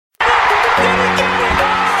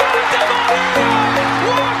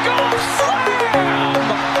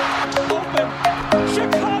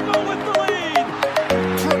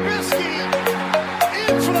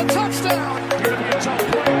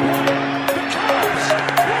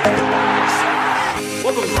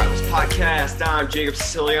Podcast. I'm Jacob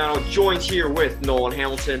Siciliano, joined here with Nolan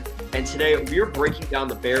Hamilton, and today we are breaking down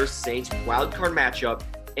the Bears-Saints wildcard matchup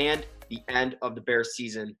and the end of the Bears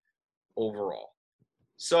season overall.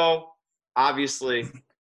 So, obviously,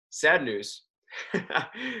 sad news.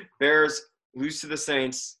 Bears lose to the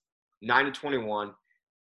Saints 9-21.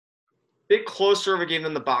 Bit closer of a game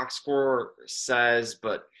than the box score says,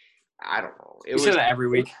 but I don't know. You say that every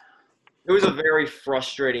week. It was a very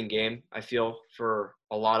frustrating game, I feel, for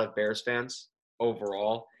a lot of Bears fans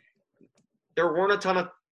overall. There weren't a ton of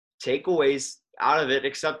takeaways out of it,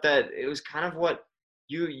 except that it was kind of what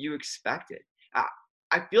you expected.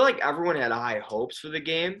 I feel like everyone had high hopes for the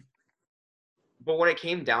game, but when it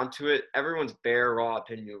came down to it, everyone's bare raw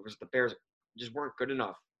opinion was the Bears just weren't good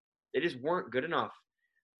enough. They just weren't good enough.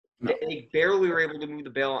 No. They barely were able to move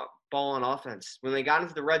the ball on offense. When they got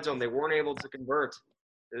into the red zone, they weren't able to convert.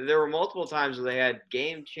 There were multiple times where they had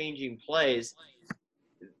game-changing plays,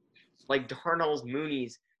 like Darnell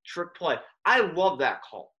Mooney's trick play. I love that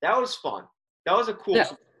call. That was fun. That was a cool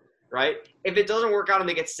play, right? If it doesn't work out and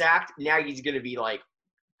they get sacked, now he's going to be, like,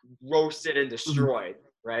 roasted and destroyed,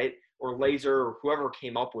 right? Or Laser or whoever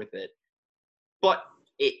came up with it. But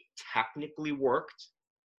it technically worked.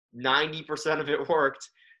 90% of it worked.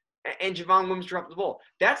 And Javon Williams dropped the ball.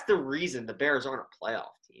 That's the reason the Bears aren't a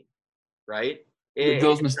playoff team, right?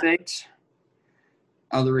 Those mistakes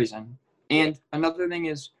are the reason. And another thing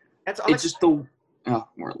is, it's just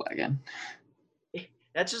we're lagging.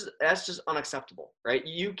 That's just unacceptable, right?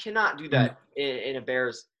 You cannot do that in a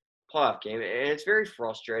Bears playoff game, and it's very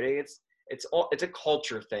frustrating. It's a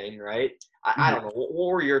culture thing, right? I don't know. What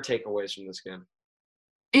were your takeaways from this game?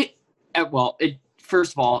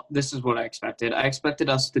 First of all, this is what I expected. I expected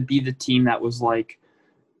us to be the team that was like,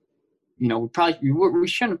 we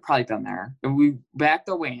shouldn't have probably done there. We backed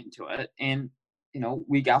our way into it, and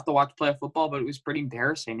we got to watch play football, but it was pretty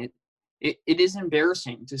embarrassing. It is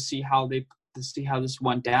embarrassing to see how this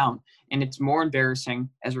went down, and it's more embarrassing,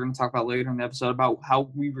 as we're going to talk about later in the episode, about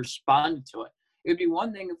how we responded to it. It would be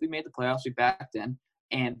one thing if we made the playoffs, we backed in,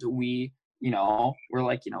 and we, we're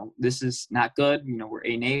like, this is not good. We're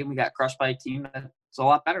 8-8. We got crushed by a team that's a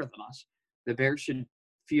lot better than us. The Bears should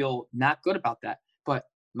feel not good about that. But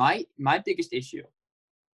my biggest issue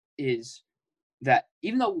is that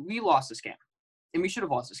even though we lost this game, and we should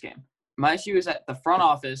have lost this game, my issue is that the front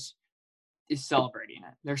office is celebrating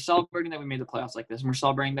it. They're celebrating that we made the playoffs like this, and we're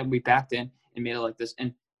celebrating that we backed in and made it like this.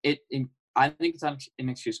 And I think it's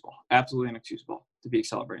inexcusable, absolutely inexcusable to be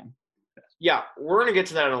celebrating this. Yeah, we're going to get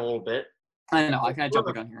to that in a little bit. I know. I kind of jump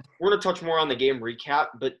the gun here. We're going to touch more on the game recap,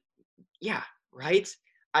 but yeah, right?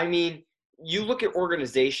 I mean, you look at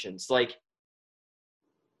organizations like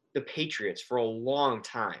the Patriots for a long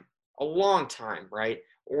time, right?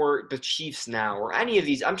 Or the Chiefs now, or any of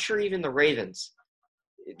these. I'm sure even the Ravens.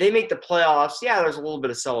 They make the playoffs. Yeah, there's a little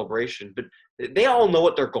bit of celebration, but they all know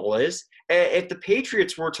what their goal is. If the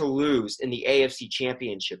Patriots were to lose in the AFC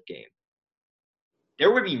Championship game,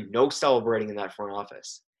 there would be no celebrating in that front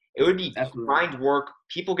office. It would be grind work,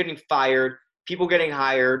 people getting fired, people getting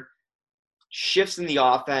hired, shifts in the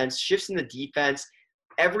offense, shifts in the defense,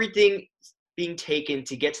 everything being taken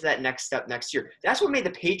to get to that next step next year. That's what made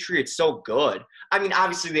the Patriots so good. I mean,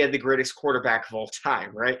 obviously they had the greatest quarterback of all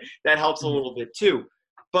time, right? That helps a little bit too.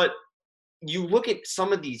 But you look at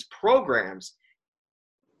some of these programs,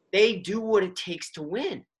 they do what it takes to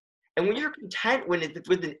win. And when you're content with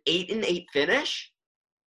an 8-8 finish,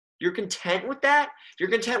 you're content with that?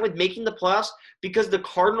 You're content with making the playoffs because the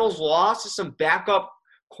Cardinals lost to some backup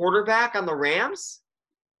quarterback on the Rams?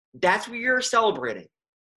 That's what you're celebrating.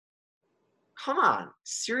 Come on.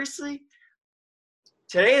 Seriously?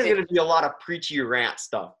 Today is going to be a lot of preachy rant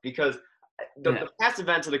stuff because the past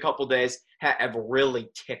events of the couple days have really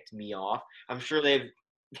ticked me off. I'm sure they've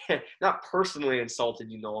not personally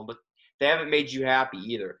insulted you, Nolan, but they haven't made you happy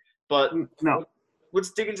either. But no.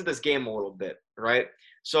 Let's dig into this game a little bit, right?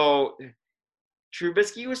 So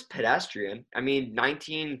Trubisky was pedestrian. I mean,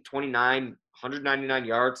 19, 29, 199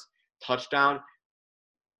 yards, touchdown.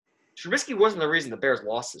 Trubisky wasn't the reason the Bears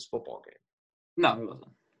lost this football game. No, he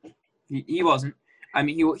wasn't. He wasn't. I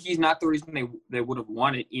mean, he's not the reason they would have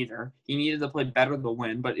won it either. He needed to play better to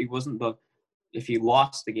win, but he wasn't if he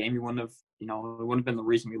lost the game, he wouldn't have, it wouldn't have been the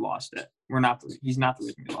reason we lost it. He's not the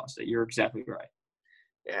reason we lost it. You're exactly right.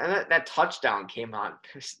 Yeah, that touchdown came on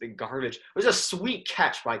the garbage. It was a sweet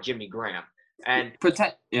catch by Jimmy Graham. And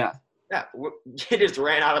yeah, he just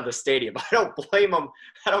ran out of the stadium. I don't blame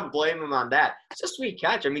him on that. It's a sweet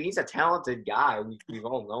catch. I mean, he's a talented guy. We've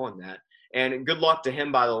all known that. And good luck to him,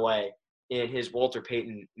 by the way, in his Walter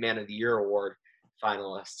Payton Man of the Year award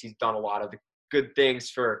finalist. He's done a lot of good things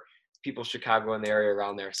for people in Chicago and the area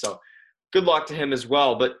around there. So good luck to him as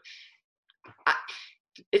well. But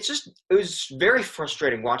it was very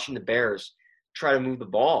frustrating watching the Bears try to move the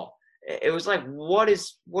ball. It was like, what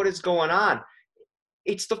is going on?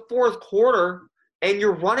 It's the fourth quarter, and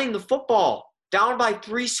you're running the football down by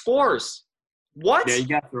 3 scores. What? Yeah, you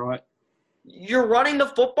got to throw it. You're running the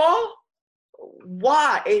football?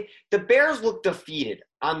 Why? The Bears looked defeated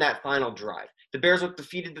on that final drive. The Bears looked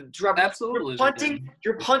defeated. The drive. Absolutely.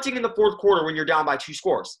 You're punting in the fourth quarter when you're down by 2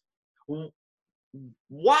 scores.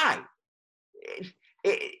 Why?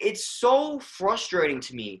 It's so frustrating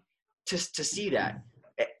to me to see that.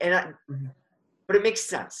 But it makes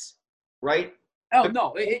sense, right? Oh,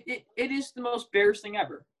 no, it is the most Bears thing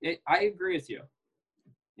ever. I agree with you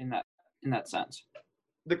in that sense.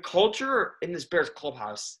 The culture in this Bears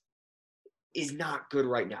clubhouse is not good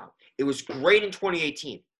right now. It was great in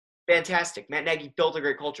 2018. Fantastic. Matt Nagy built a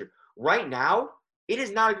great culture. Right now, it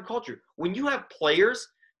is not a good culture. When you have players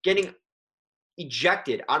getting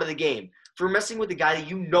ejected out of the game for messing with a guy that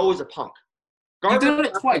you know is a punk. You've done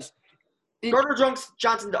it twice. Gardner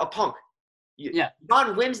Johnson, a punk. Yeah.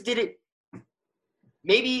 Don Wims did it.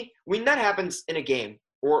 Maybe when that happens in a game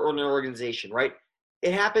or in an organization, right?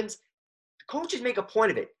 It happens. The coaches make a point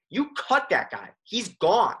of it. You cut that guy. He's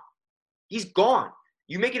gone. He's gone.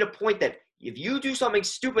 You make it a point that if you do something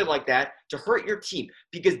stupid like that to hurt your team,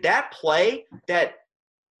 because that play that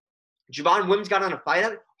Javon Wims got on a fight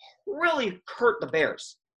out really hurt the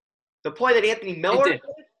Bears. The play that Anthony Miller did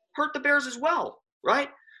hurt the Bears as well, right?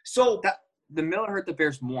 So the Miller hurt the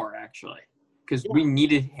Bears more actually, because we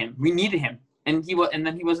needed him. And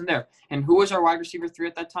then he wasn't there. And who was our wide receiver 3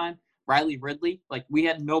 at that time? Riley Ridley. Like, we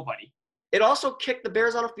had nobody. It also kicked the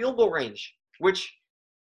Bears out of field goal range, which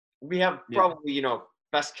we have probably,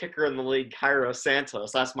 best kicker in the league, Cairo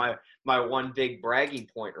Santos. That's my one big bragging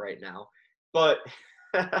point right now. But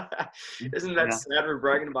isn't that sad we're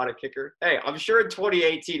bragging about a kicker? Hey, I'm sure in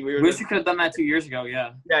 2018 we wish we could have done that 2 years ago,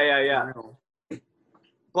 yeah. Yeah.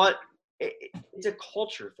 But it's a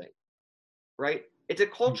culture thing, right? It's a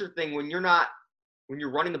culture thing when you're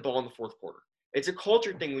running the ball in the fourth quarter. It's a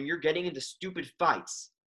culture thing when you're getting into stupid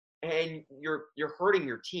fights and you're hurting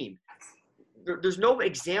your team. There's no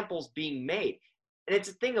examples being made. And it's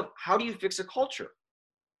a thing of, how do you fix a culture?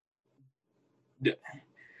 You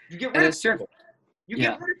get rid of people. You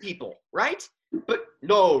get rid of people, right? But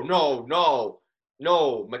no.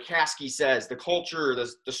 McCaskey says the culture,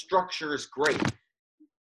 the structure is great.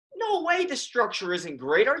 No way the structure isn't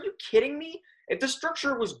great. Are you kidding me? If the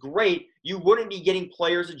structure was great, you wouldn't be getting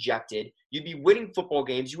players ejected. You'd be winning football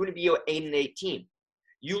games. You wouldn't be an 8-8 team.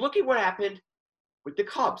 You look at what happened with the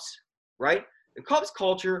Cubs, right? The Cubs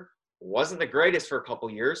culture wasn't the greatest for a couple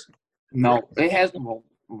years. No, it has been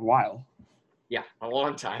a while. Yeah, a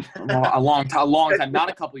long time. A long time, not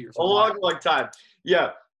a couple years. A long time.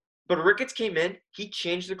 Yeah. But Ricketts came in. He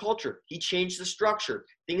changed the culture. He changed the structure.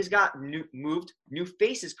 Things got moved. New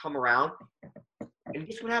faces come around. And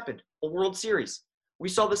guess what happened? A World Series. We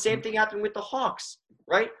saw the same thing happen with the Hawks,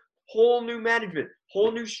 right? Whole new management,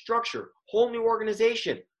 whole new structure, whole new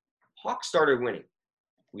organization. Hawks started winning.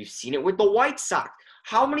 We've seen it with the White Sox.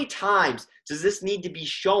 How many times does this need to be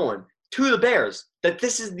shown to the Bears that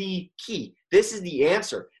this is the key? This is the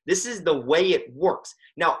answer. This is the way it works.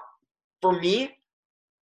 Now, for me,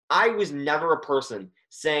 I was never a person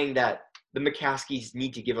saying that the McCaskies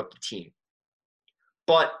need to give up the team.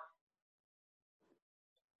 But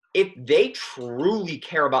if they truly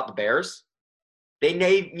care about the Bears, they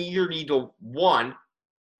either need to, 1,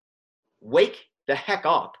 wake the heck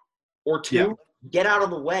up, or 2, get out of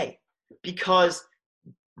the way. Because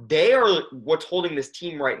they are what's holding this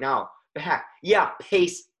team right now back. Yeah,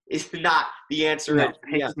 pace is not the answer. No,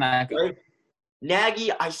 pace is not good. Right?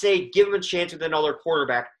 Nagy, I say give him a chance with another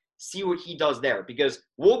quarterback. See what he does there, because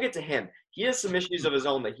we'll get to him. He has some issues of his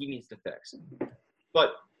own that he needs to fix.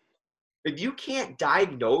 But if you can't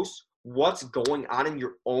diagnose what's going on in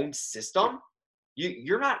your own system,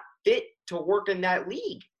 you're not fit to work in that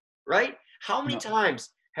league, right? How many times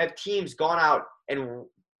have teams gone out and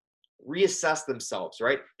reassess themselves,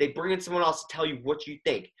 right? They bring in someone else to tell you what you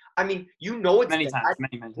think. I mean, it's many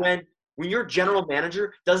times. When your general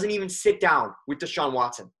manager doesn't even sit down with Deshaun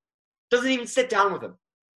Watson. Doesn't even sit down with him.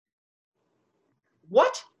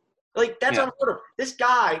 What? Like, that's unheard of. This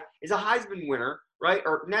guy is a Heisman winner, right?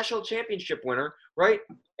 Or national championship winner, right?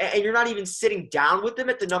 And you're not even sitting down with him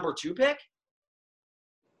at the number 2 pick?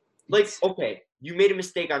 Like, okay, you made a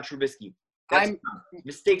mistake on Trubisky.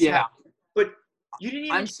 Mistakes happen. But you didn't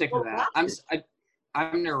even. I'm sick of that.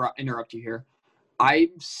 I'm going to interrupt you here.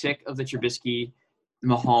 I'm sick of the Trubisky,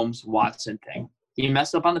 Mahomes, Watson thing. He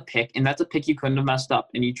messed up on the pick, and that's a pick you couldn't have messed up.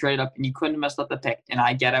 And you traded up, and you couldn't have messed up the pick. And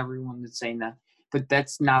I get everyone that's saying that. But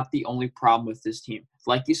that's not the only problem with this team.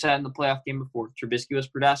 Like you said in the playoff game before, Trubisky was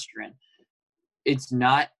pedestrian. It's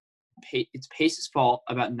not it's Pace's fault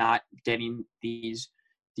about not getting these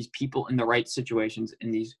people in the right situations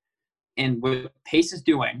and what Pace is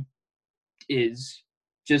doing is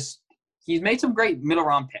just he's made some great middle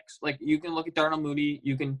round picks. Like you can look at Darnell Mooney,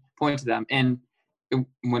 you can point to them. And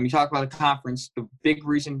when we talk about the conference, the big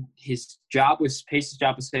reason Pace's job was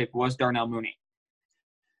safe was Darnell Mooney.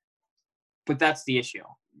 But that's the issue.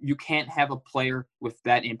 You can't have a player with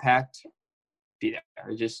that impact be there.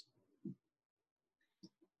 It just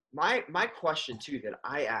my question too that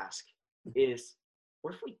I ask is,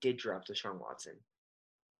 what if we did draft Deshaun Watson?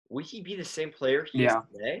 Would he be the same player he is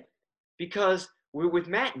today? Because with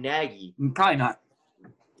Matt Nagy, probably not.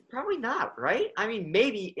 Probably not, right? I mean,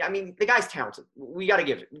 maybe. I mean, the guy's talented. We got to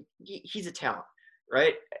give it. He's a talent,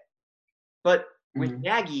 right? But with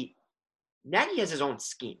Nagy has his own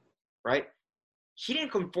scheme, right? He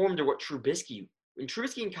didn't conform to what Trubisky. In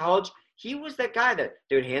Trubisky in college, he was that guy that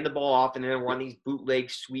they would hand the ball off and then run these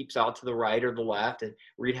bootleg sweeps out to the right or the left and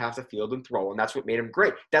read half the field and throw. And that's what made him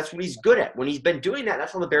great. That's what he's good at. When he's been doing that,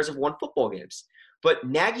 that's how the Bears have won football games. But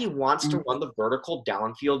Nagy wants to run the vertical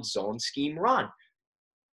downfield zone scheme run.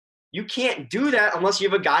 You can't do that unless you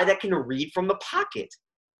have a guy that can read from the pocket.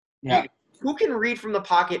 Yeah. Who can read from the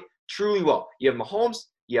pocket truly well? You have Mahomes,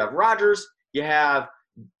 you have Rodgers, you have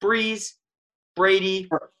Breeze, Brady.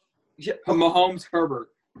 Mahomes, Herbert.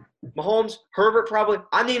 Mahomes, Herbert probably.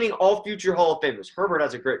 I'm naming all future Hall of Famers. Herbert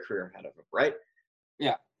has a great career ahead of him, right?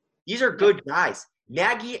 Yeah. These are good guys.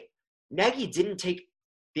 Nagy didn't take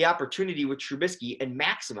the opportunity with Trubisky and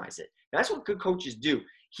maximize it. That's what good coaches do.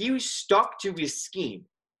 He was stuck to his scheme,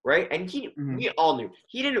 right? And we all knew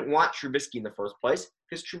he didn't want Trubisky in the first place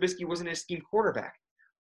because Trubisky wasn't his scheme quarterback.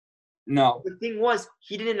 No. The thing was,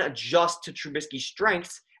 he didn't adjust to Trubisky's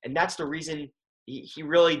strengths, and that's the reason he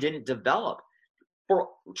really didn't develop.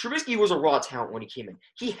 Trubisky was a raw talent when he came in.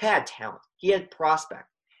 He had talent. He had prospect.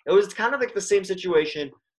 It was kind of like the same situation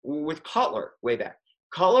with Cutler way back.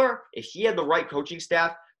 Cutler, if he had the right coaching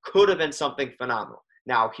staff, could have been something phenomenal.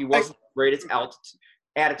 Now, he wasn't the greatest attitude.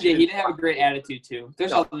 Yeah, he didn't have a great attitude, too.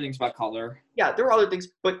 There's other things about Cutler. Yeah, there were other things.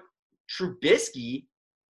 But Trubisky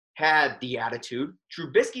had the attitude.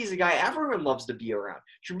 Trubisky's a guy everyone loves to be around.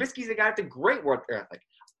 Trubisky's a guy with a great work ethic.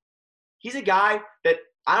 He's a guy that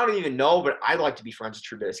I don't even know, but I'd like to be friends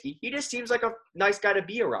with Trubisky. He just seems like a nice guy to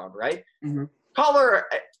be around, right? Cutler,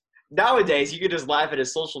 nowadays, you could just laugh at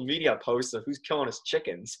his social media posts of who's killing his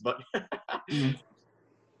chickens. But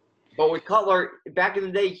but with Cutler, back in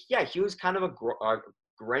the day, yeah, he was kind of a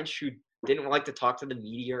Grinch who didn't like to talk to the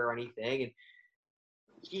media or anything. And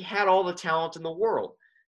he had all the talent in the world.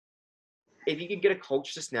 If you could get a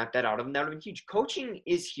coach to snap that out of him, that would have been huge. Coaching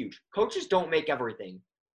is huge. Coaches don't make everything.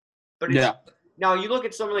 But now you look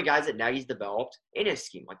at some of the guys that Nagy's developed in his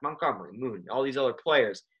scheme, like Montgomery, Moon, all these other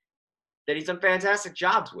players that he's done fantastic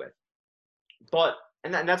jobs with. But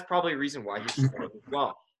and that's probably a reason why he's as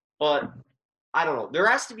well. But I don't know. There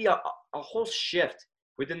has to be a whole shift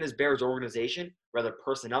within this Bears organization, whether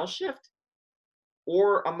personnel shift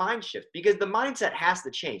or a mind shift, because the mindset has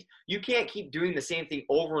to change. You can't keep doing the same thing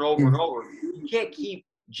over and over and over. You can't keep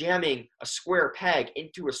jamming a square peg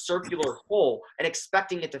into a circular hole and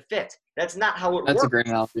expecting it to fit. That's not how it works. That's a great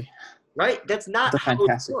analogy. Right? That's not how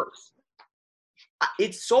it works.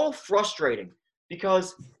 It's so frustrating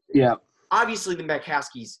because obviously the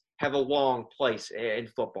McCaskies have a long place in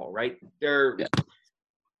football, right? They're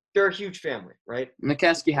a huge family, right?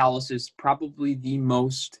 McCaskey Hollis is probably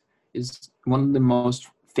one of the most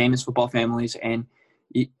famous football families, and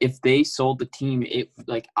if they sold the team,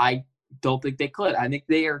 I don't think they could. I think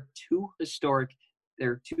they are too historic.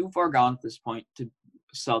 They're too far gone at this point to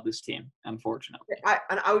sell this team, unfortunately.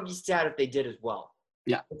 I would be sad if they did as well.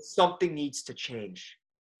 Yeah. But something needs to change.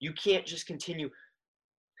 You can't just continue.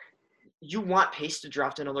 You want Pace to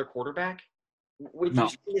draft another quarterback? You've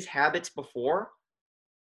seen his habits before.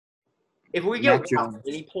 If we get Watson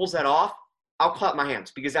and he pulls that off, I'll clap my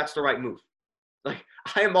hands because that's the right move. Like,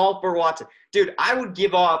 I am all for Watson. Dude, I would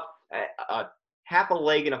give up a half a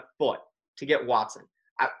leg and a foot to get Watson.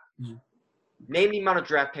 Name the amount of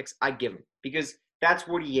draft picks I give him because that's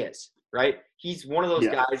what he is, right? He's one of those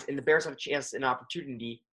guys, and the Bears have a chance and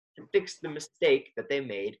opportunity to fix the mistake that they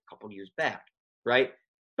made a couple years back, right?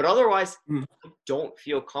 But otherwise, I don't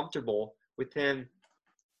feel comfortable with him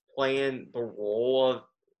playing the role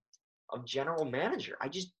of general manager. I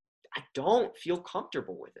don't feel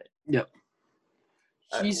comfortable with it. Yep.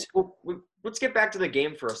 Let's get back to the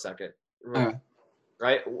game for a second.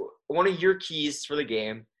 right? One of your keys for the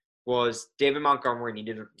game was David Montgomery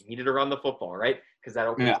needed to run the football, right? Because that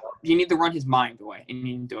opens up. You need to run his mind away, and you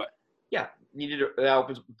need to do it. Yeah, that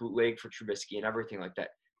opens bootleg for Trubisky and everything like that.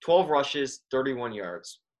 12 rushes, 31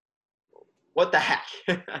 yards. What the heck?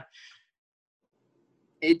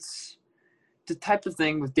 It's the type of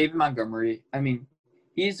thing with David Montgomery. I mean,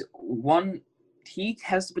 he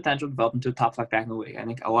has the potential to develop into a top 5 back in the league. I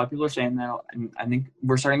think a lot of people are saying that, and I think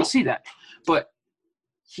we're starting to see that. But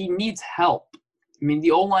he needs help. I mean,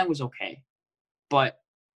 the O-line was okay, but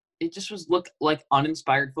it just looked like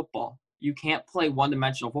uninspired football. You can't play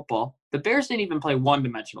one-dimensional football. The Bears didn't even play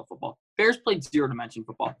one-dimensional football. Bears played zero-dimensional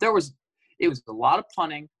football. It was a lot of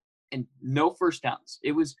punting and no first downs.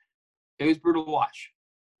 It was brutal to watch.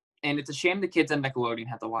 And it's a shame the kids on Nickelodeon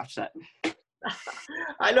had to watch that.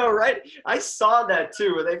 I know, right? I saw that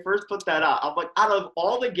too when they first put that out. I'm like, out of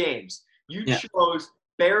all the games, you chose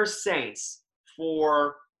Bears Saints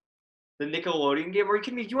for the Nickelodeon game. Or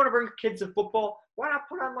you want to bring kids to football, why not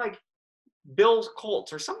put on like Bills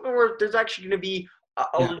Colts or something where there's actually going to be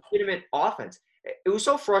a legitimate offense? It was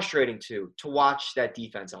so frustrating too to watch that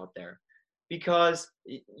defense out there because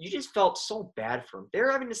you just felt so bad for them.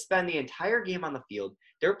 They're having to spend the entire game on the field.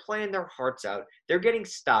 They're playing their hearts out. They're getting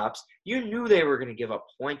stops. You knew they were going to give up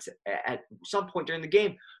points at some point during the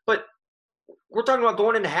game. But we're talking about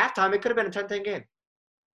going into halftime. It could have been a 10-10 game.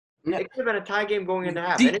 Yeah. It could have been a tie game going into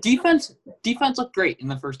half. Defense looked great in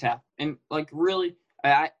the first half. And, like, really,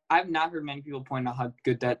 I've not heard many people point out how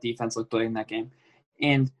good that defense looked in that game.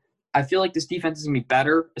 And I feel like this defense is going to be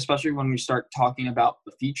better, especially when we start talking about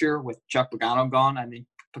the future with Chuck Pagano gone. I think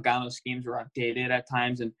Pagano's schemes were outdated at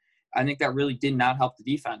times, and I think that really did not help the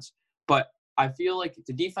defense. But I feel like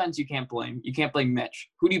the defense you can't blame. You can't blame Mitch.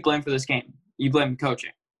 Who do you blame for this game? You blame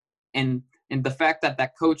coaching. And the fact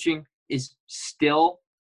that coaching is still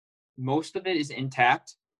 – most of it is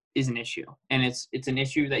intact is an issue. And it's an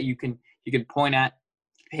issue that you can point at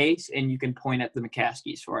Pace and you can point at the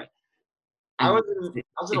McCaskies for it.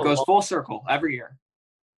 It goes full circle every year.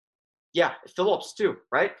 Yeah, Phillips too,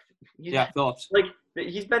 right? Phillips. Like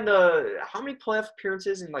he's been to how many playoff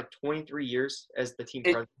appearances in like 23 years as the team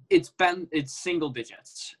president? It's single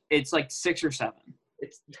digits. It's like 6 or 7.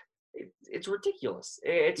 It's ridiculous.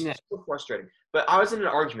 It's so frustrating. But I was in an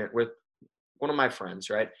argument with one of my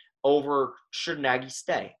friends, right, over should Nagy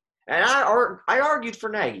stay, and I argued for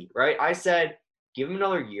Nagy, right? I said give him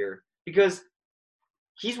another year because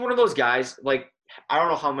he's one of those guys, like, I don't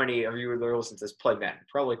know how many of you are listening to this play Madden,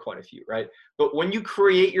 probably quite a few, right? But when you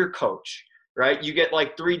create your coach, right, you get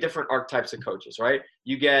like 3 different archetypes of coaches, right?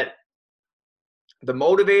 You get the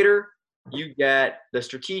motivator, you get the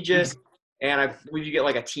strategist, and I believe you get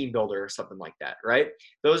like a team builder or something like that, right?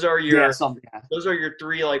 Those are your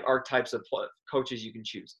 3 like archetypes of coaches you can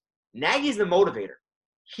choose. Nagy's the motivator.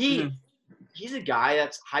 He's a guy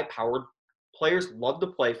that's high-powered. Players love to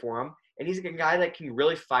play for him. And he's a guy that can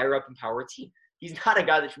really fire up and power a team. He's not a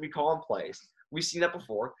guy that should be calling plays. We've seen that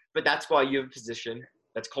before, but that's why you have a position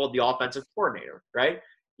that's called the offensive coordinator, right?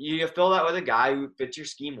 You fill that with a guy who fits your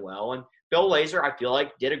scheme well. And Bill Lazor, I feel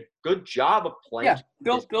like, did a good job of playing.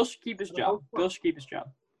 Yeah, Bill should keep his job. Bill should keep his job.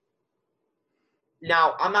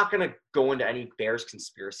 Now, I'm not going to go into any Bears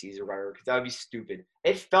conspiracies or whatever because that would be stupid.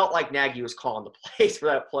 It felt like Nagy was calling the plays for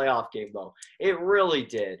that playoff game, though. It really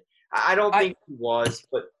did. I don't think he was,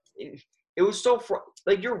 but it was so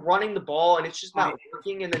like you're running the ball and it's just not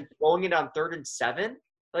working, and then throwing it on 3rd and 7.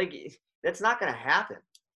 Like that's not going to happen.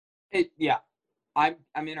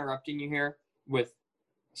 I'm interrupting you here with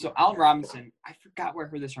so Allen Robinson. I forgot where I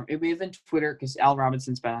heard this from. It may have been Twitter because Allen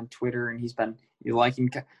Robinson's been on Twitter and he's been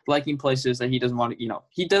liking places that he doesn't want to.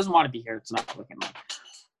 He doesn't want to be here. It's not looking like.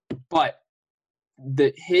 But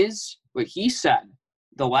what he said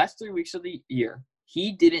the last 3 weeks of the year.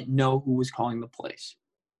 He didn't know who was calling the plays.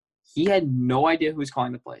 He had no idea who was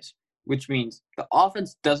calling the plays, which means the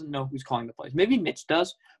offense doesn't know who's calling the plays. Maybe Mitch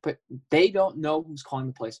does, but they don't know who's calling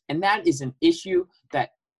the plays. And that is an issue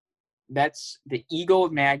that's the ego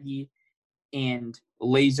of Nagy and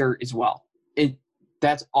Lazor as well.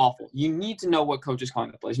 That's awful. You need to know what coach is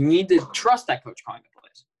calling the plays. You need to trust that coach calling the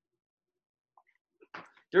plays.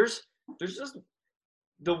 There's just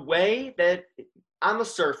the way that on the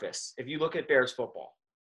surface, if you look at Bears football,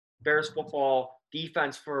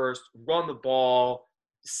 defense first, run the ball,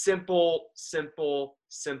 simple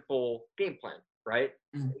game plan, right?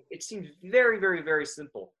 Mm-hmm. It seems very, very, very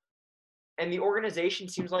simple. And the organization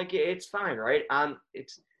seems like it's fine, right?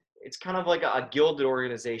 It's kind of like a gilded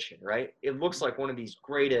organization, right? It looks like one of these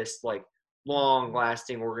greatest, like,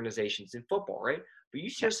 long-lasting organizations in football, right? But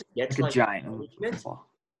you just get to, like, giant management.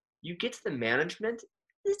 You get to the management,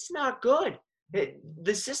 it's not good.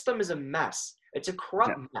 The system is a mess. It's a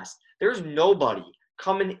corrupt Yeah. mess. There's nobody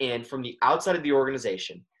coming in from the outside of the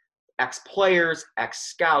organization, ex-players,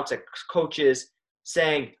 ex-scouts, ex-coaches,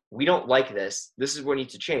 saying, we don't like this. This is what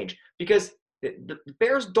needs to change. Because the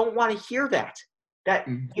Bears don't want to hear that.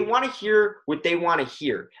 They want to hear what they want to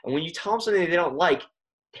hear. And when you tell them something they don't like,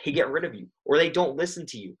 they get rid of you, or they don't listen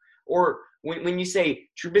to you. Or when you say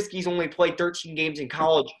Trubisky's only played 13 games in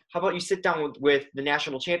college, how about you sit down with the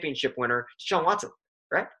national championship winner, Deshaun Watson,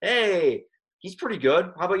 right? Hey, he's pretty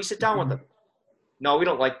good. How about you sit down with him? No, we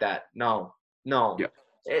don't like that. No. Yeah.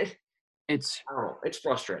 It's I don't know. It's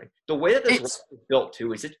frustrating. The way that this is built,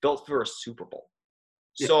 too, is it's built for a Super Bowl.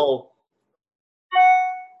 Yeah. So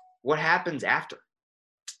what happens after,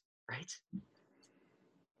 right?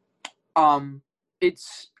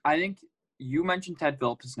 I think you mentioned Ted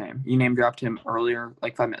Phillips' name. You name dropped him earlier,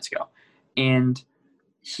 like 5 minutes ago. And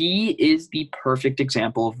he is the perfect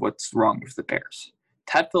example of what's wrong with the Bears.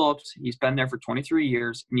 Ted Phillips, he's been there for 23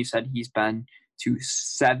 years, and you said he's been to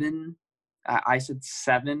 7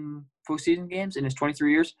 postseason games in his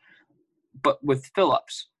 23 years. But with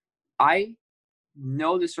Phillips, I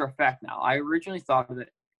know this for a fact now. I originally thought of it.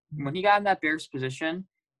 When he got in that Bears position,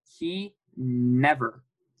 he never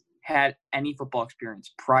had any football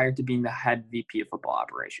experience prior to being the head VP of football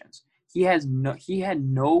operations. He had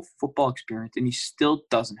no football experience, and he still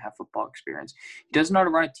doesn't have football experience. He doesn't know how to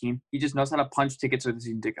run a team. He just knows how to punch tickets for the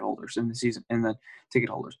season ticket holders in the ticket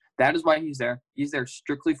holders. That is why he's there. He's there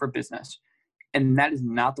strictly for business. And that is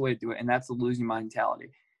not the way to do it, and that's the losing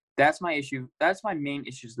mentality. That's my issue. That's my main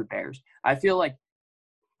issue with the Bears. I feel like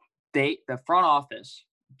the front office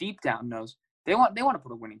deep down knows they want to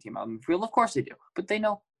put a winning team out on the field. Of course they do, but they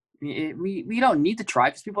know we don't need to try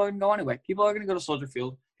because people are going to go anyway. People are going to go to Soldier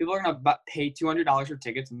Field. People are going to pay $200 for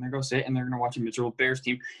tickets, and they're going to sit and they're going to watch a miserable Bears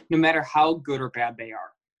team, no matter how good or bad they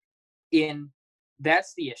are. And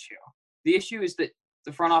that's the issue. The issue is that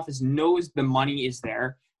the front office knows the money is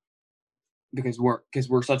there because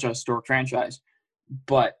we're such a historic franchise,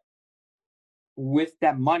 but with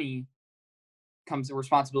that money comes the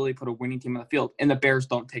responsibility to put a winning team on the field, and the Bears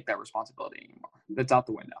don't take that responsibility anymore. That's out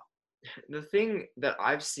the window. The thing that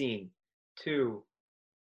I've seen, too,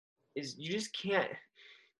 is you just can't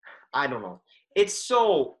 – I don't know. It's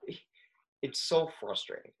so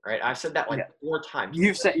frustrating, right? I've said that 4 times.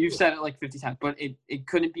 You've said it like 50 times, but it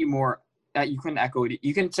couldn't be more you couldn't echo it.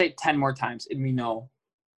 You can say it 10 more times, and we know,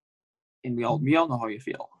 and we all know how you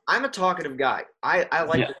feel. I'm a talkative guy. I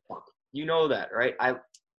like to talk. You know that, right? I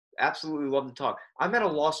absolutely love to talk. I'm at a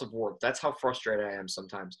loss of words. That's how frustrated I am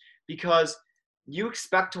sometimes because you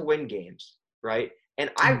expect to win games, right? And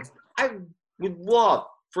I would love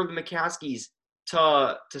for the McCaskies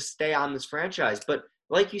to stay on this franchise, but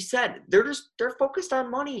like you said, they're focused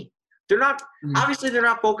on money. They're not obviously they're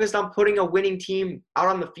not focused on putting a winning team out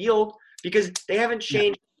on the field because they haven't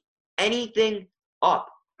changed anything up.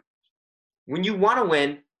 When you want to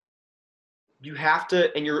win, you have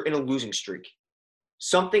to, and you're in a losing streak.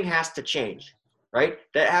 Something has to change, right?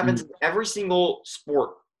 That happens in every single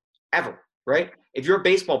sport ever, right? If you're a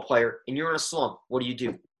baseball player and you're in a slump, what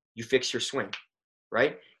do? You fix your swing,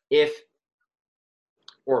 right? That's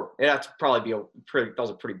probably that was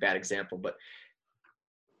a pretty bad example, but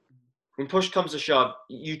when push comes to shove,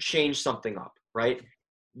 you change something up, right?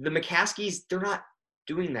 The McCaskies, they're not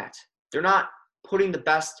doing that. They're not putting the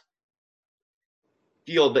best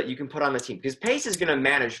field that you can put on the team because Pace is going to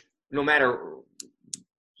manage no matter.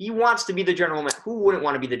 He wants to be the general manager. Who wouldn't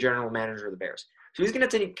want to be the general manager of the Bears? So he's going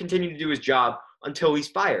to continue to do his job until he's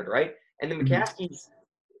fired, right? And the McCaskies,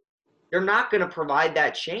 they're not going to provide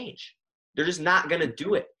that change. They're just not going to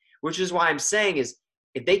do it, which is why I'm saying is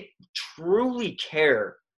if they truly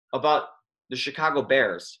care about the Chicago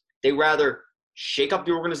Bears, they rather shake up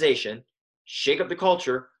the organization, shake up the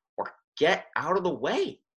culture, or get out of the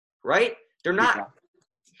way, right? They're not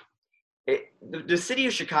the city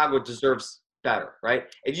of Chicago deserves better, right?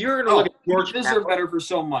 If you're going to look at George, we deserve better for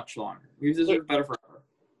so much longer. We deserve better forever.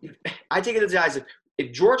 I take it as guys.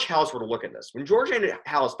 If George Halas were to look at this, when George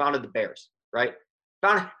Halas founded the Bears, right?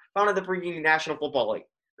 Founded the freaking National Football League,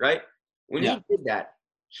 right? When he did that,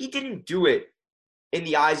 he didn't do it in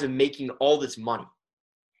the eyes of making all this money.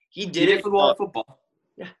 He did it for the love of football.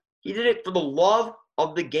 Yeah, he did it for the love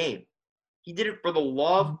of the game. He did it for the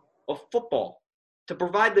love of football. To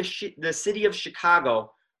provide the city of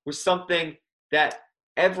Chicago with something that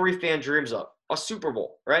every fan dreams of, a Super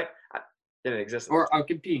Bowl, right? Didn't exist. Or a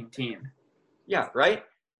competing team. Yeah, right?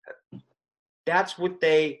 That's what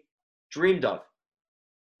they dreamed of.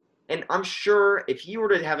 And I'm sure if he were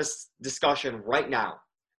to have a discussion right now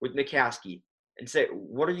with McCaskey and say,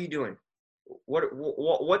 what are you doing?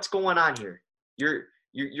 What's going on here? You're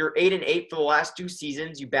 8-8 for the last 2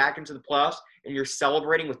 seasons. You back into the playoffs, and you're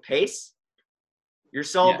celebrating with pace. You're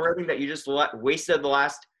celebrating that you just wasted the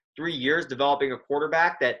last 3 years developing a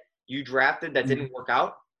quarterback that you drafted that didn't work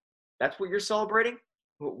out. That's what you're celebrating?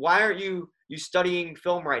 Why aren't you studying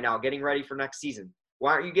film right now, getting ready for next season?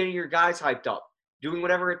 Why aren't you getting your guys hyped up, doing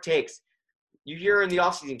whatever it takes? You hear in the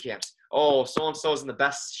offseason camps, oh, so-and-so is in the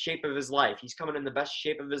best shape of his life. He's coming in the best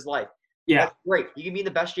shape of his life. Yeah. That's great. He can be in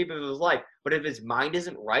the best shape of his life. But if his mind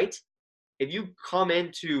isn't right, if you come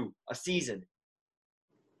into a season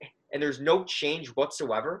and there's no change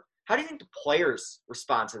whatsoever, how do you think the players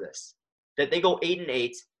respond to this? That they go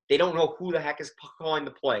 8-8, they don't know who the heck is calling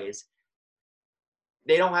the plays.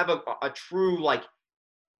 They don't have a true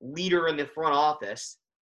leader in the front office,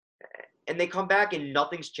 and they come back and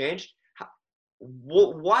nothing's changed.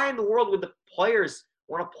 Why in the world would the players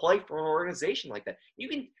want to play for an organization like that? You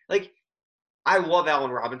can I love Allen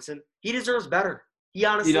Robinson. He deserves better. He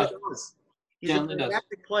honestly does. He's a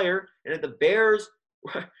fantastic player, and if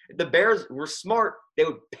the Bears were smart, they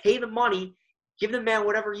would pay the money, give the man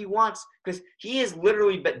whatever he wants, because he has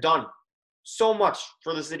literally done so much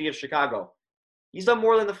for the city of Chicago. He's done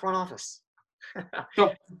more than the front office.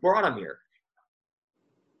 Brought him here.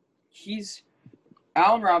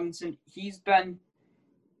 Allen Robinson, he's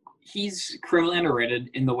criminally underrated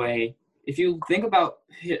in the way, if you think about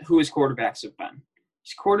who his quarterbacks have been.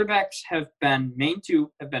 His quarterbacks main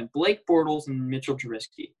two have been Blake Bortles and Mitchell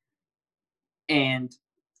Trubisky. And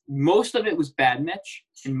most of it was bad Mitch,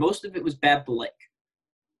 and most of it was bad Blake.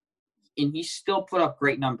 And he still put up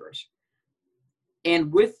great numbers.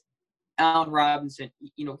 And with Allen Robinson,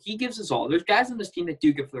 he gives us all. There's guys on this team that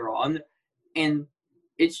do give their all. And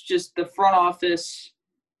it's just the front office,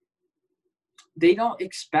 they don't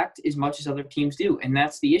expect as much as other teams do. And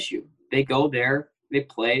that's the issue. They go there, they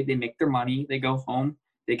play, they make their money, they go home,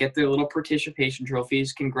 they get their little participation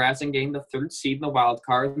trophies. Congrats on getting the 3rd seed in the wild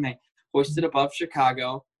card, and they hoist it above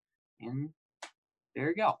Chicago. And there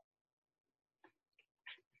you go.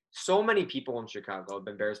 So many people in Chicago have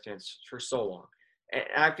been Bears fans for so long. And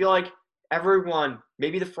I feel like everyone,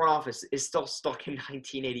 maybe the front office, is still stuck in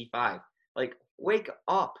 1985. Wake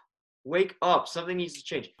up. Wake up. Something needs to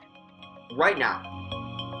change. Right now,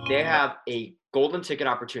 they have a golden ticket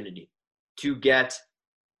opportunity to get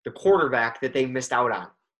the quarterback that they missed out on.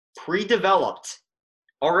 Pre-developed.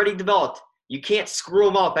 Already developed. You can't screw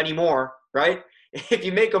them up anymore, right? If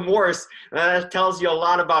you make them worse, that tells you a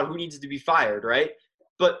lot about who needs to be fired, right?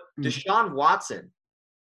 But Deshaun Watson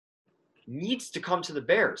needs to come to the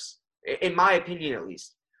Bears, in my opinion at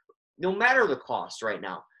least, no matter the cost right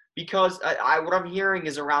now. Because what I'm hearing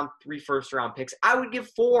is around 3 first-round picks. I would give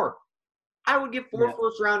 4. I would give 4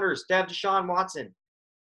 first-rounders to have Deshaun Watson,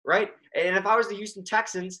 right? And if I was the Houston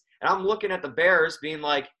Texans and I'm looking at the Bears being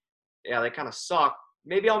like, yeah, they kind of suck,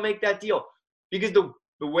 maybe I'll make that deal. Because the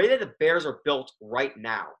way that the Bears are built right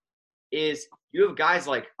now is you have guys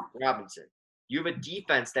like Robinson. You have a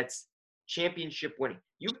defense that's championship winning.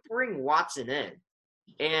 You bring Watson in,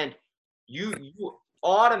 and you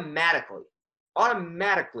automatically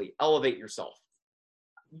elevate yourself.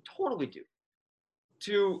 You totally do.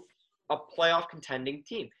 To a playoff contending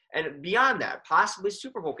team. And beyond that, possibly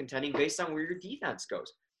Super Bowl contending based on where your defense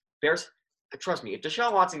goes. Bears, trust me, if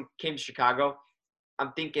Deshaun Watson came to Chicago,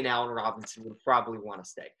 I'm thinking Allen Robinson would probably want to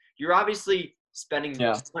stay. You're obviously spending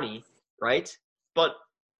more money, right? But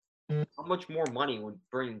how much more money would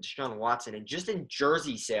bring Deshaun Watson in just in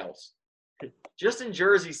jersey sales? Just in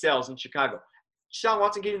jersey sales in Chicago. Deshaun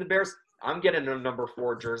Watson getting the Bears, I'm getting a number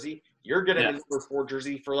 4 jersey. You're getting a number 4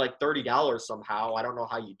 jersey for $30 somehow. I don't know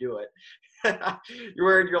how you do it. You're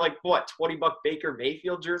wearing your $20 Baker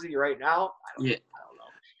Mayfield jersey right now? I don't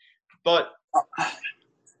know.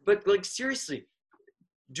 But seriously,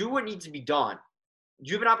 do what needs to be done.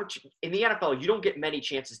 You have an opportunity in the NFL. You don't get many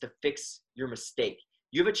chances to fix your mistake.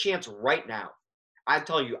 You have a chance right now. I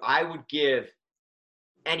tell you, I would give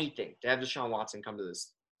anything to have Deshaun Watson come to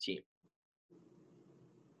this team.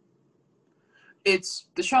 It's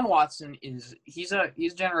Deshaun Watson he's a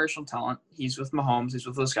generational talent. He's with Mahomes. He's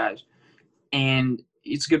with those guys, and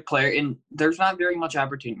he's a good player. And there's not very much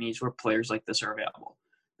opportunities where players like this are available.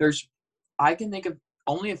 I can think of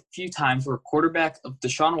only a few times where a quarterback of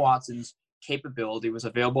Deshaun Watson's capability was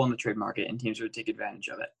available in the trade market, and teams would take advantage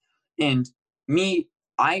of it. And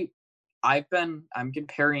I'm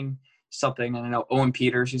comparing something, and I know Owen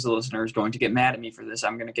Peters, who's a listener, is going to get mad at me for this.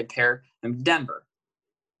 I'm going to compare them to Denver.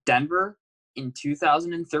 Denver in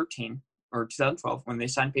 2013 or 2012 when they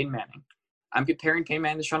signed Peyton Manning. I'm comparing Peyton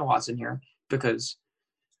Manning to Deshaun Watson here because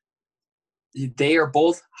they are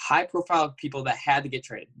both high-profile people that had to get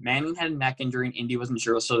traded. Manning had a neck injury, and Indy wasn't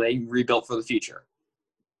sure, so they rebuilt for the future.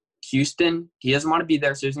 Houston, he doesn't want to be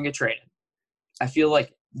there, so he's going to get traded. I feel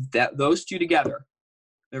like that those two together,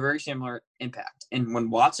 they're very similar impact. And when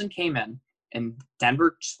Watson came in and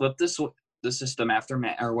Denver flipped the system after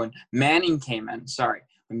when Manning came in,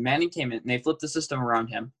 and they flipped the system around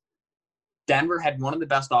him, Denver had one of the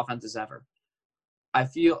best offenses ever. I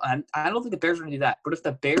don't think the Bears are going to do that. But if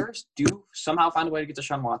the Bears do somehow find a way to get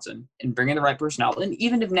Deshaun Watson and bring in the right personnel, and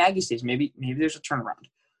even if Nagy stays, maybe there's a turnaround,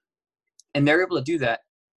 and they're able to do that,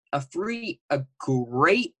 a great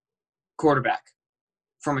quarterback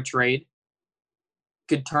from a trade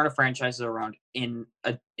could turn a franchise around in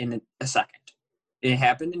a second. It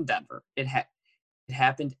happened in Denver. It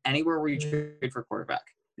happened anywhere where you trade for a quarterback.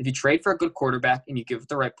 If you trade for a good quarterback and you give it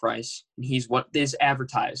the right price, and he's what is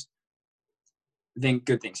advertised, then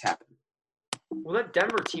good things happen. Well, that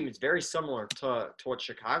Denver team is very similar to what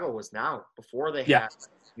Chicago was now before they had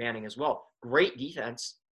Manning as well. Great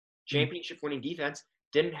defense, championship-winning defense,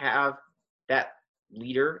 didn't have that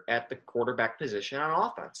leader at the quarterback position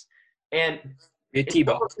on offense. And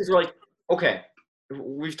Tebow is like, okay,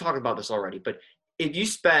 we've talked about this already, but if you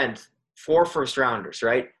spend 4 first-rounders,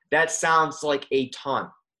 right, that sounds like a ton.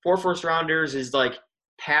 4 first-rounders is like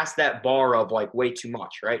past that bar of like way too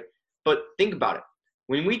much, right? But think about it.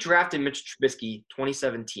 When we drafted Mitch Trubisky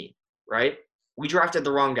 2017, right, we drafted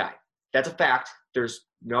the wrong guy. That's a fact. There's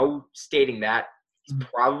no stating that. He's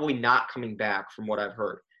probably not coming back from what I've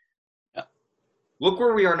heard. Yeah. Look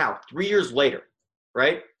where we are now, 3 years later,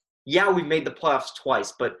 right? Yeah, we've made the playoffs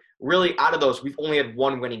twice, but really out of those, we've only had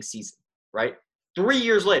 1 winning season, right? 3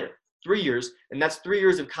 years later, 3 years, and that's 3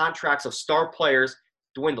 years of contracts of star players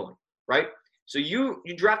dwindling, right? So you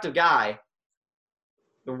draft a guy,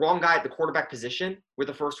 the wrong guy at the quarterback position with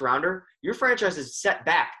a first rounder, your franchise is set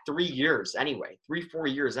back 3 years anyway,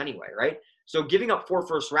 3-4 years anyway, right? So giving up 4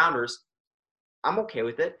 first rounders, I'm okay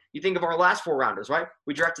with it. You think of our last 4 rounders, right?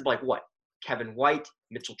 We drafted like what? Kevin White,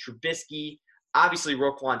 Mitchell Trubisky, obviously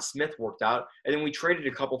Roquan Smith worked out, and then we traded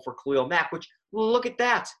a couple for Khalil Mack, which, look at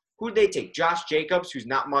that. Who'd they take? Josh Jacobs, who's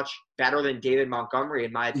not much better than David Montgomery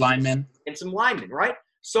in my opinion. Lineman. And some linemen, right?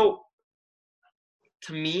 So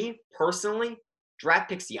to me, personally, draft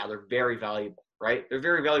picks, yeah, they're very valuable, right? They're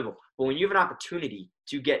very valuable. But when you have an opportunity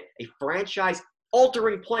to get a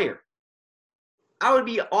franchise-altering player, I would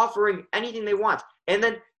be offering anything they want. And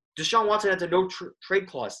then Deshaun Watson has a no-trade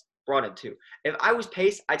clause brought in too. If I was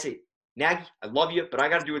Pace, I'd say, Nagy, I love you, but I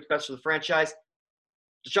got to do what's best for the franchise.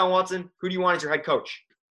 Deshaun Watson, who do you want as your head coach?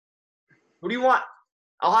 Who do you want?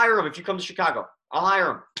 I'll hire him if you come to Chicago. I'll hire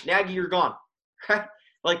him. Nagy, you're gone.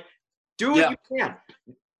 Like, do what you can.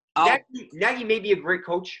 Nagy may be a great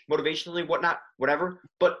coach, motivationally, whatnot, whatever.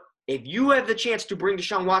 But if you have the chance to bring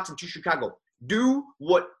Deshaun Watson to Chicago, do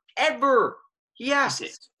whatever he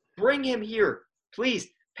asks. Bring him here. Please.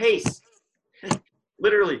 Pace.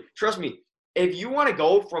 Literally, trust me. If you want to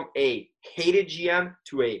go from a hated GM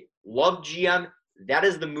to a loved GM, that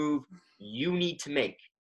is the move you need to make.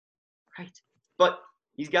 Right? But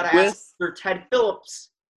he's got to ask for Ted Phillips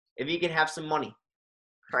if he can have some money.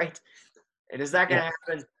 Right? And is that going to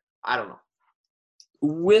happen? I don't know.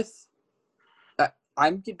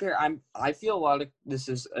 I feel a lot of this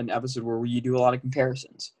is an episode where you do a lot of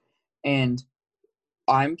comparisons, and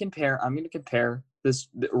I'm going to compare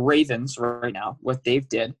the Ravens right now, what they've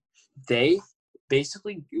did. They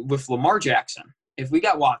basically, with Lamar Jackson, if we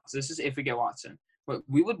get Watson, what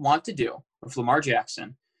we would want to do with Lamar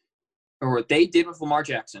Jackson, or what they did with Lamar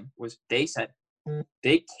Jackson, was they said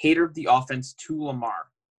they catered the offense to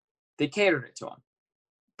Lamar. They catered it to him.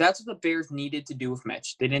 That's what the Bears needed to do with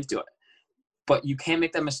Mitch. They didn't do it. But you can't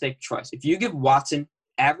make that mistake choice. If you give Watson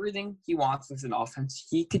everything he wants with an offense,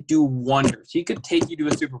 he could do wonders. He could take you to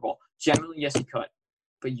a Super Bowl. Generally, yes, he could.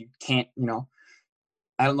 But you can't,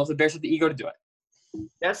 I don't know if the Bears have the ego to do it.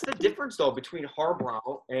 That's the difference, though, between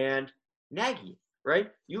Harbaugh and Nagy, right?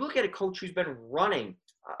 You look at a coach who's been running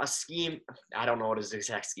a scheme. I don't know what his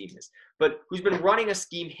exact scheme is, but who's been running a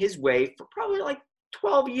scheme his way for probably like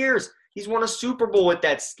 12 years. He's won a Super Bowl with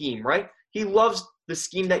that scheme, right? He loves the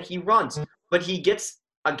scheme that he runs. But he gets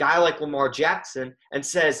a guy like Lamar Jackson and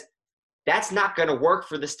says, that's not going to work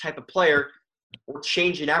for this type of player. We're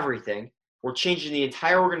changing everything. We're changing the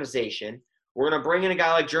entire organization. We're going to bring in a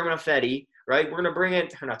guy like German Ifedi, right? We're going to bring in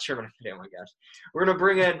 – not German Ifedi, oh my gosh. We're going to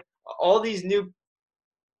bring in all these new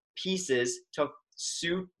pieces to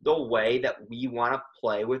suit the way that we want to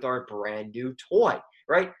play with our brand new toy,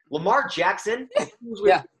 right? Lamar Jackson,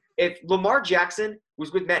 if Lamar Jackson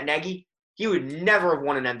was with Matt Nagy, he would never have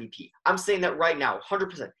won an MVP. I'm saying that right now,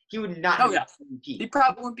 100%. He would not have won an MVP. He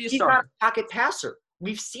probably wouldn't be a starter. He's not a pocket passer.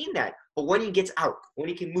 We've seen that. But when he gets out, when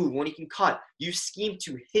he can move, when he can cut, you scheme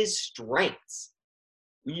to his strengths.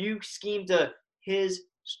 When you scheme to his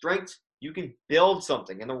strengths, you can build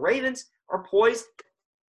something. And the Ravens are poised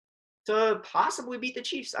to possibly beat the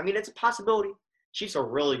Chiefs. I mean, it's a possibility. Chiefs are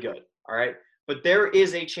really good, all right? But there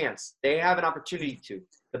is a chance. They have an opportunity to.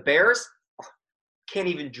 The Bears can't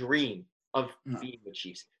even dream of beating the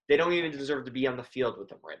Chiefs. They don't even deserve to be on the field with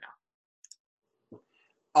them right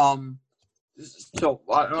now. So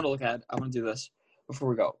I want to look at. I want to do this before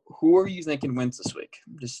we go. Who are you thinking wins this week?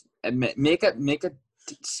 Just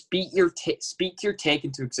speak your take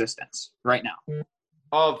into existence right now.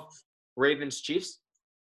 Of Ravens Chiefs,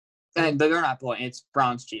 and they're not playing. It's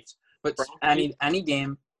Browns Chiefs. But any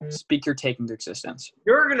game, speak your take into existence.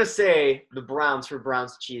 You're gonna say the Browns for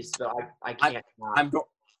Browns Chiefs, but I can't.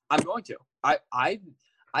 I'm going to.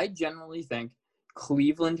 I generally think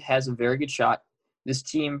Cleveland has a very good shot. This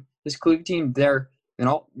Cleveland team, they're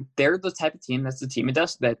the type of team that's the team of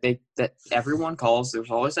destiny that everyone calls.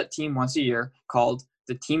 There's always that team once a year called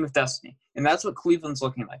the team of destiny, and that's what Cleveland's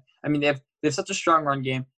looking like. I mean, they have such a strong run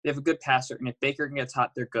game. They have a good passer, and if Baker gets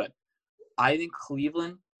hot, they're good. I think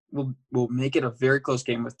Cleveland will make it a very close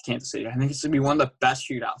game with Kansas City. I think it's going to be one of the best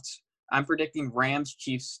shootouts. I'm predicting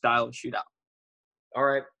Rams-Chiefs style of shootout. All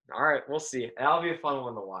right. We'll see. That'll be a fun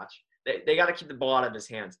one to watch. They got to keep the ball out of his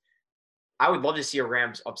hands. I would love to see a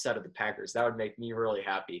Rams upset of the Packers. That would make me really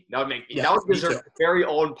happy. That would deserve a very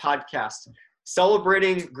own podcast.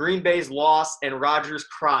 Celebrating Green Bay's loss and Rodgers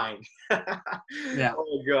crying. Yeah.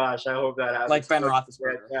 Oh, gosh. I hope that happens. Like Ben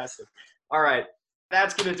Roethlisberger. Fantastic. All right.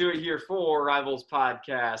 That's going to do it here for Rivals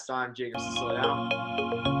Podcast. I'm Jacob Siciliano.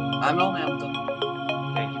 I'm Nolan Hamilton.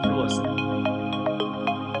 Thank you for listening.